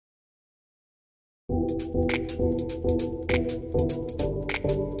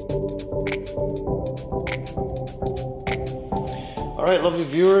Alright, lovely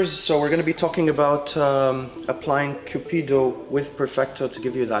viewers, so we're going to be talking about applying Cupido with Perfecto to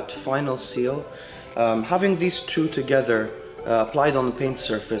give you that final seal. Having these two together applied on the paint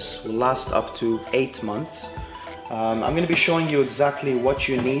surface will last up to 8 months. I'm going to be showing you exactly what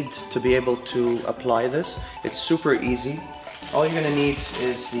you need to be able to apply this. It's super easy. All you're going to need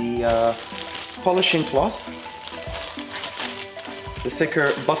is the polishing cloth, the thicker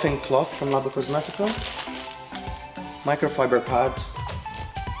buffing cloth from Labo Cosmetico, microfiber pad,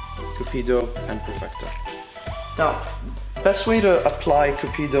 Cupido and Perfecto. Now, best way to apply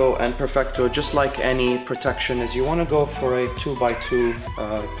Cupido and Perfecto, just like any protection, is you want to go for a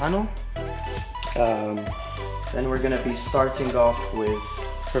 2x2 panel. Then we're going to be starting off with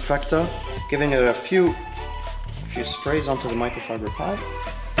Perfecto, giving it a few sprays onto the microfiber pad.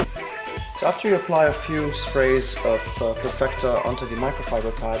 So after you apply a few sprays of Perfecto onto the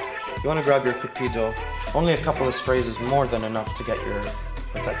microfiber pad, you want to grab your Cupido. Only a couple of sprays is more than enough to get your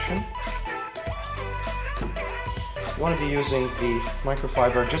protection. You want to be using the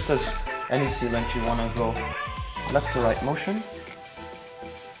microfiber just as any sealant. You want to go left to right motion,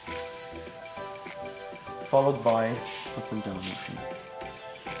 followed by up and down motion,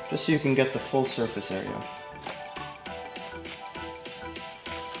 just so you can get the full surface area.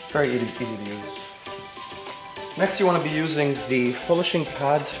 Very easy to use. Next, you want to be using the polishing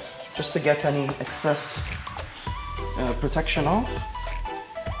pad just to get any excess protection off.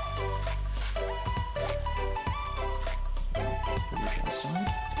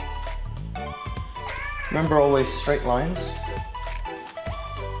 Remember, always straight lines,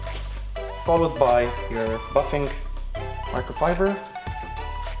 followed by your buffing microfiber,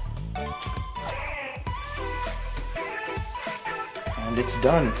 and it's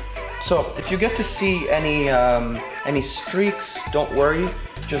done. So if you get to see any streaks, don't worry.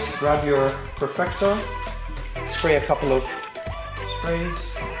 Just grab your Perfecto, spray a couple of sprays,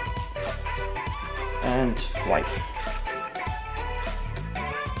 and wipe.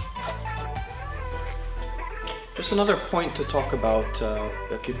 Just another point to talk about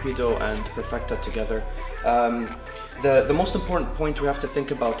Cupido and Perfecto together. The most important point we have to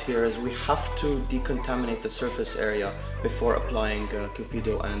think about here is we have to decontaminate the surface area before applying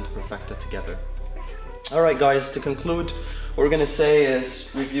Cupido and Perfecto together. Alright guys, to conclude, what we're going to say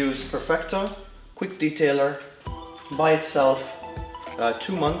is we've used Perfecto, quick detailer, by itself,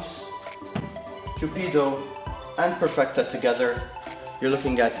 2 months, Cupido and Perfecto together, you're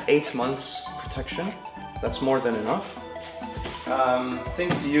looking at 8 months protection. That's more than enough.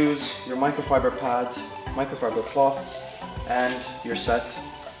 Things to use: your microfiber pad, microfiber cloths, and you're set.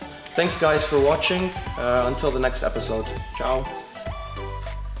 Thanks guys for watching. Until the next episode. Ciao.